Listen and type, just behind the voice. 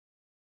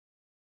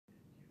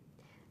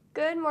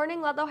Good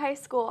morning, Ludlow High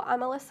School. I'm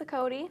Alyssa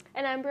Cody.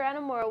 And I'm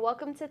Brianna Moore.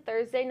 Welcome to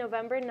Thursday,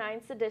 November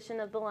 9th edition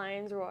of The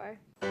Lions Roar.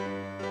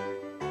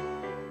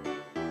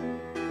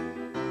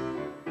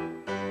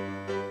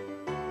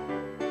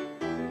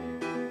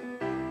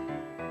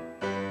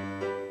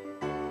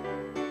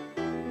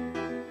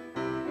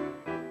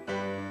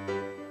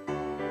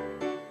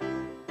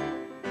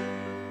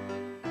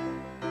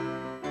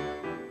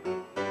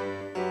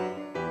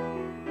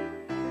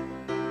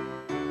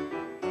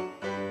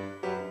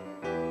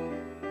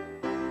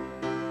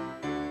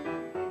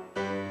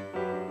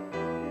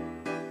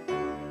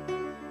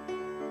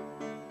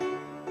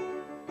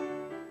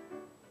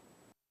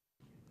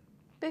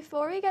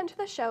 Before we get into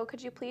the show,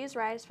 could you please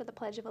rise for the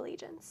Pledge of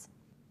Allegiance?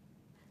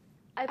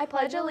 I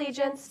pledge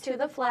allegiance to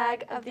the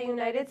flag of the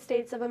United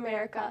States of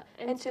America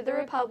and to the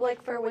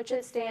republic for which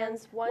it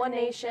stands, one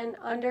nation,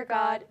 under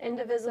God,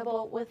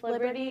 indivisible, with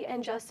liberty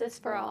and justice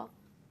for all.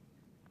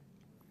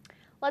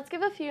 Let's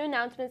give a few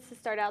announcements to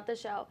start out the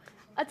show.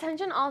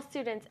 Attention all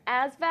students,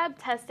 ASVAB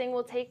testing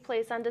will take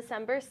place on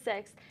December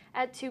 6th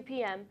at 2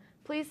 p.m.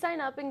 Please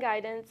sign up in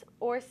guidance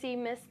or see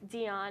Miss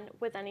Dion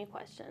with any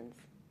questions.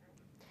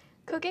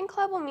 Cooking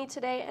Club will meet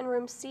today in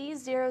room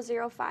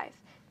C005.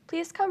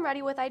 Please come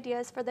ready with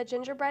ideas for the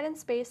Gingerbread in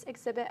Space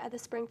exhibit at the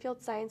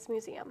Springfield Science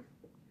Museum.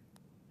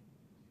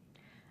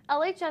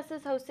 LHS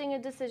is hosting a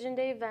Decision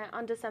Day event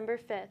on December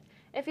 5th.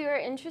 If you are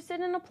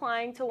interested in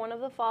applying to one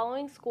of the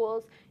following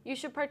schools, you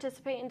should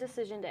participate in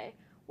Decision Day: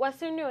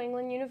 Western New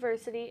England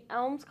University,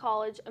 Elms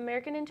College,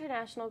 American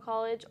International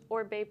College,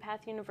 or Bay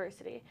Path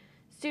University.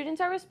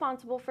 Students are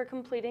responsible for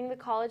completing the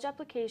college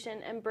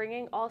application and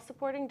bringing all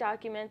supporting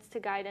documents to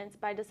guidance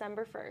by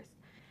December 1st.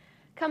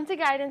 Come to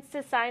guidance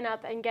to sign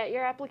up and get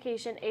your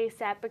application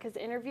ASAP because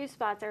interview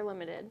spots are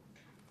limited.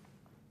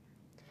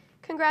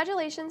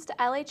 Congratulations to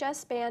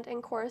LHS band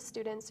and chorus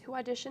students who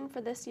auditioned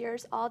for this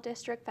year's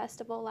All-District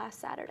Festival last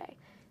Saturday.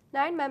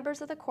 9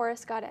 members of the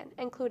chorus got in,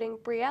 including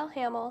Brielle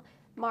Hamill,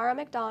 Mara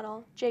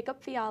McDonald,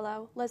 Jacob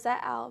Fiallo,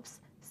 Lizette Alves,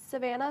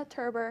 Savannah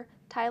Turber,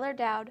 Tyler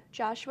Dowd,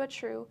 Joshua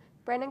True,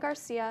 Brandon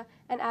Garcia,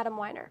 and Adam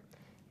Weiner.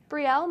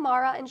 Brielle,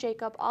 Mara, and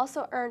Jacob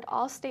also earned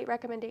all-state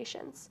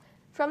recommendations.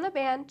 From the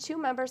band, 2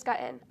 members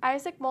got in,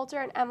 Isaac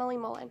Moulter and Emily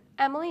Mullen.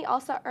 Emily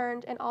also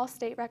earned an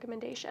all-state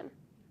recommendation.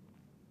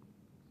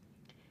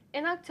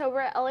 In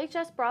October,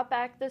 LHS brought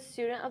back the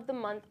Student of the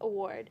Month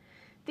award.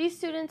 These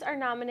students are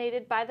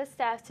nominated by the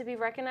staff to be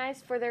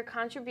recognized for their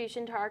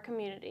contribution to our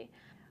community.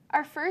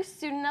 Our first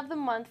Student of the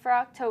Month for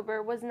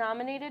October was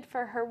nominated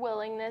for her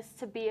willingness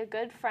to be a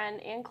good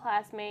friend and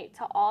classmate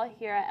to all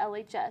here at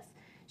LHS.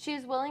 She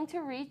is willing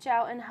to reach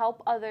out and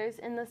help others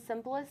in the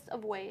simplest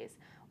of ways,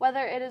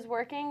 whether it is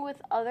working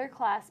with other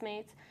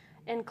classmates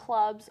in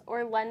clubs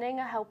or lending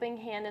a helping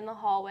hand in the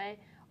hallway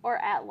or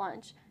at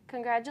lunch.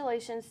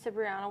 Congratulations to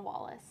Brianna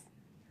Wallace.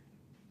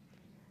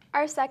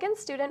 Our second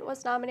student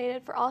was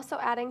nominated for also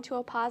adding to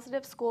a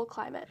positive school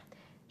climate.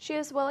 She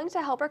is willing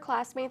to help her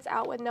classmates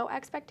out with no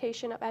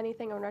expectation of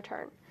anything in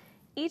return.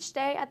 Each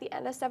day at the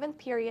end of 7th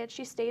period,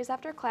 she stays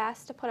after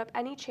class to put up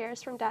any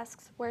chairs from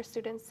desks where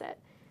students sit.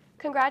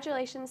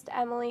 Congratulations to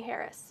Emily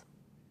Harris.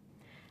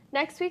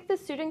 Next week, the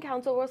Student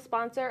Council will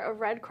sponsor a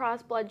Red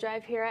Cross blood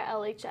drive here at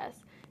LHS.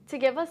 To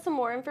give us some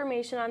more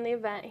information on the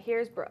event,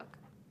 here's Brooke.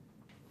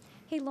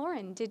 Hey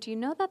Lauren, did you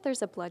know that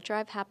there's a blood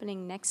drive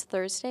happening next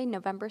Thursday,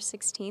 November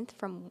 16th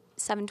from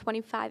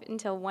 7:25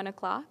 until 1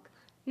 o'clock?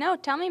 No,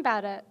 tell me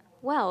about it.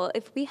 Well,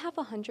 if we have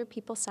 100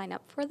 people sign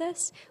up for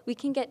this, we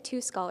can get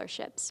 2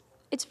 scholarships.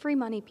 It's free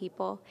money,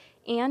 people,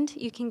 and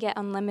you can get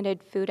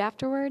unlimited food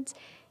afterwards,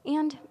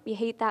 and you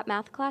hate that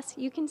math class,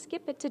 you can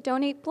skip it to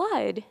donate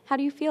blood. How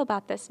do you feel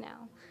about this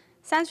now?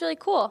 Sounds really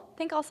cool.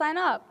 Think I'll sign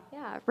up.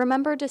 Yeah,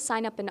 remember to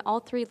sign up in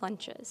all 3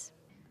 lunches.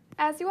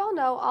 As you all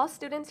know, all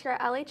students here at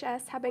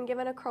LHS have been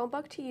given a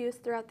Chromebook to use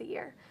throughout the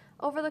year.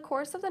 Over the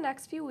course of the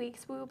next few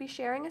weeks, we will be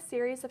sharing a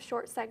series of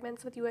short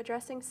segments with you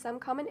addressing some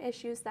common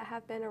issues that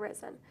have been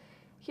arisen.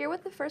 Here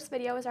with the first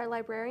video is our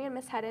librarian,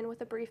 Ms. Hedden,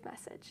 with a brief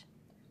message.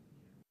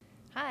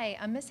 Hi,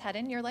 I'm Ms.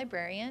 Hedden, your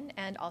librarian,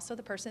 and also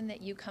the person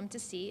that you come to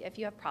see if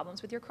you have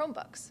problems with your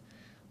Chromebooks.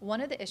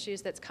 One of the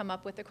issues that's come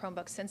up with the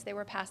Chromebooks since they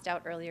were passed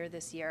out earlier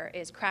this year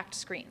is cracked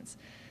screens.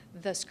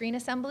 The screen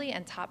assembly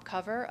and top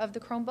cover of the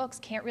Chromebooks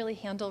can't really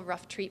handle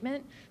rough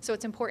treatment, so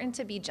it's important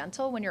to be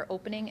gentle when you're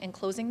opening and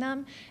closing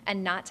them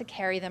and not to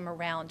carry them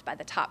around by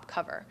the top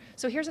cover.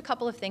 So here's a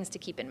couple of things to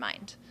keep in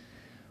mind.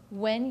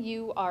 When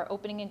you are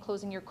opening and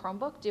closing your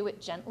Chromebook, do it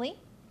gently.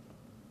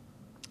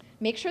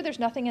 Make sure there's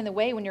nothing in the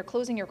way when you're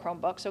closing your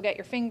Chromebook, so get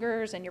your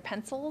fingers and your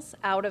pencils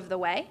out of the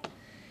way.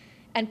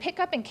 And pick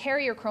up and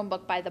carry your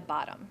Chromebook by the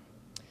bottom.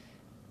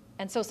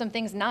 And so some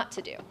things not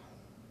to do.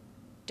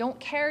 Don't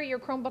carry your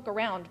Chromebook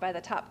around by the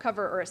top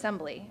cover or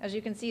assembly. As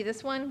you can see,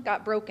 this one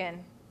got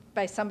broken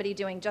by somebody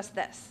doing just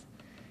this.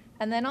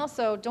 And then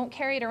also, don't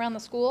carry it around the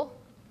school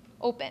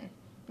open.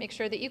 Make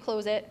sure that you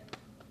close it,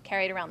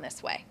 carry it around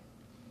this way.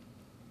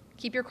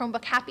 Keep your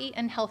Chromebook happy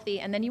and healthy,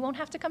 and then you won't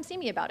have to come see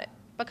me about it.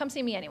 But come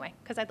see me anyway,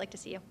 because I'd like to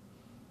see you.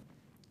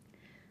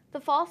 The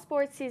fall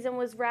sports season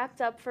was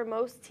wrapped up for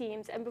most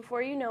teams, and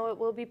before you know it,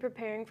 we'll be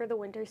preparing for the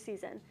winter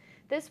season.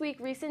 This week,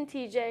 Reese and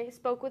TJ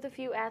spoke with a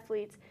few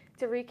athletes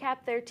to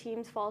recap their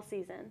team's fall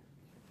season.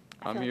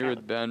 I'm here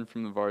with Ben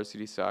from the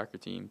varsity soccer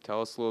team.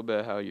 Tell us a little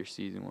bit how your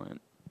season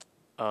went.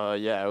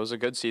 Yeah, it was a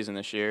good season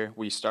this year.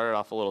 We started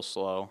off a little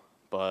slow,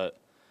 but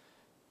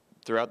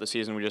throughout the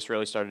season we just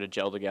really started to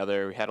gel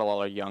together. We had a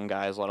lot of young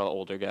guys, a lot of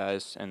older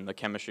guys, and the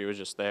chemistry was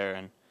just there,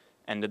 and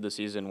ended the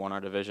season, won our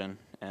division,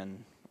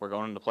 and we're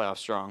going into playoffs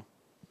strong.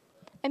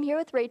 I'm here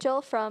with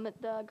Rachel from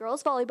the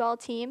girls volleyball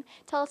team.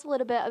 Tell us a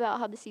little bit about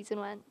how the season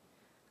went.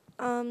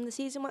 The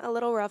season went a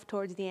little rough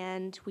towards the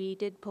end. We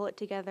did pull it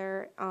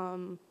together,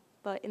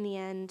 but in the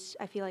end,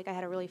 I feel like I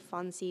had a really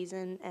fun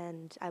season,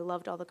 and I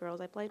loved all the girls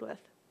I played with.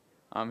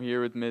 I'm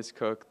here with Ms.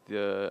 Cook,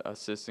 the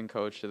assistant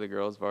coach to the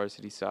girls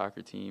varsity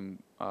soccer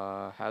team.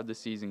 How'd the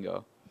season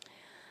go?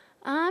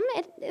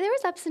 There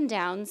was ups and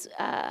downs.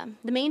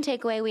 The main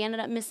takeaway, we ended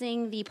up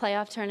missing the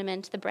playoff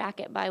tournament, the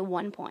bracket, by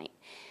 1 point.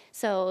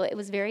 So it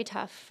was very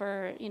tough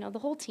for, the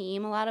whole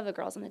team, a lot of the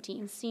girls on the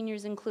team,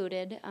 seniors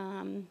included,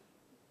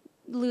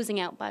 losing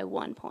out by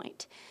 1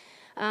 point.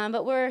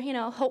 But we're,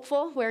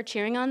 hopeful. We're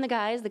cheering on the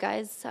guys. The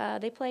guys,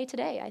 they play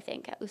today, I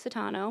think, at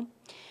Lusitano.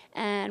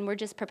 And we're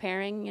just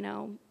preparing,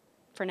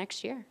 for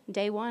next year.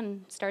 Day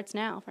one starts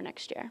now for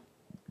next year.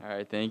 All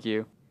right, thank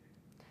you.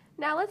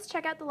 Now let's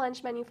check out the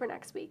lunch menu for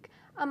next week.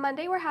 On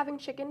Monday, we're having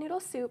chicken noodle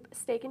soup,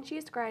 steak and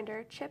cheese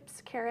grinder,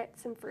 chips,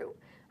 carrots, and fruit.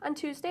 On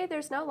Tuesday,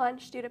 there's no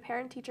lunch due to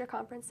parent-teacher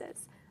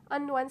conferences.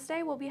 On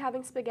Wednesday, we'll be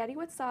having spaghetti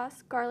with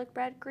sauce, garlic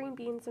bread, green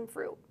beans, and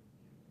fruit.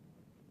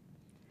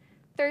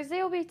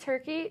 Thursday will be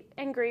turkey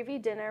and gravy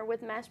dinner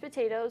with mashed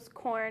potatoes,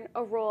 corn,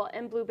 a roll,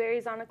 and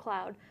blueberries on a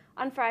cloud.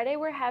 On Friday,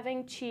 we're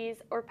having cheese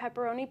or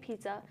pepperoni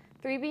pizza,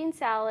 3-bean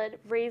salad,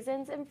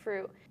 raisins, and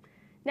fruit.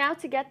 Now,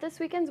 to get this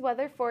weekend's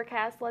weather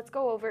forecast, let's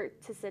go over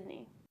to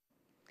Sydney.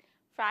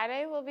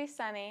 Friday will be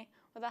sunny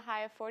with a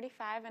high of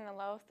 45 and a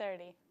low of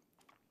 30.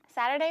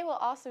 Saturday will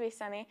also be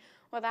sunny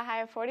with a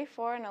high of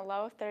 44 and a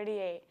low of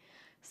 38.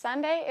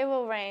 Sunday, it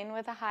will rain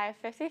with a high of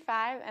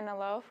 55 and a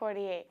low of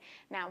 48.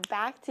 Now,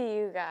 back to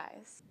you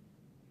guys.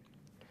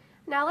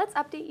 Now let's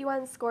update you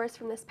on scores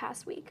from this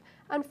past week.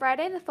 On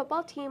Friday, the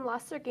football team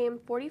lost their game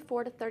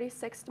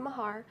 44-36 to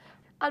Mahar.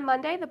 On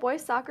Monday, the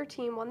boys soccer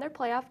team won their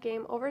playoff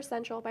game over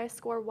Central by a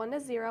score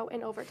 1-0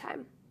 in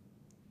overtime.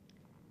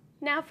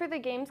 Now for the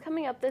games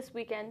coming up this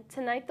weekend.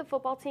 Tonight, the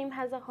football team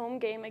has a home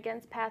game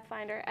against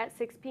Pathfinder at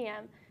 6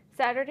 p.m.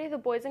 Saturday, the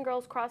boys and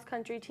girls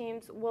cross-country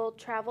teams will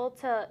travel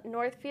to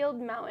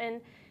Northfield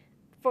Mountain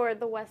for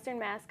the Western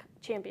Mass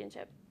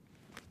Championship.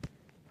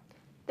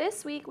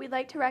 This week, we'd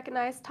like to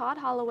recognize Todd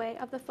Holloway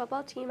of the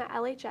football team at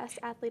LHS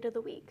Athlete of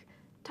the Week.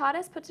 Todd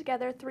has put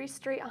together 3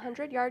 straight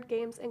 100-yard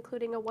games,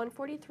 including a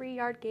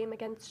 143-yard game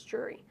against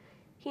Drury.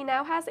 He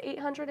now has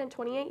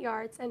 828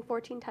 yards and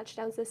 14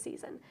 touchdowns this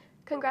season.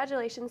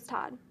 Congratulations,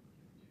 Todd.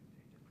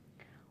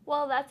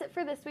 Well, that's it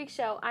for this week's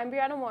show. I'm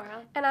Brianna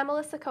Mora. And I'm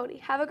Melissa Cody.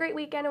 Have a great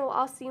weekend, and we'll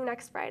all see you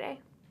next Friday.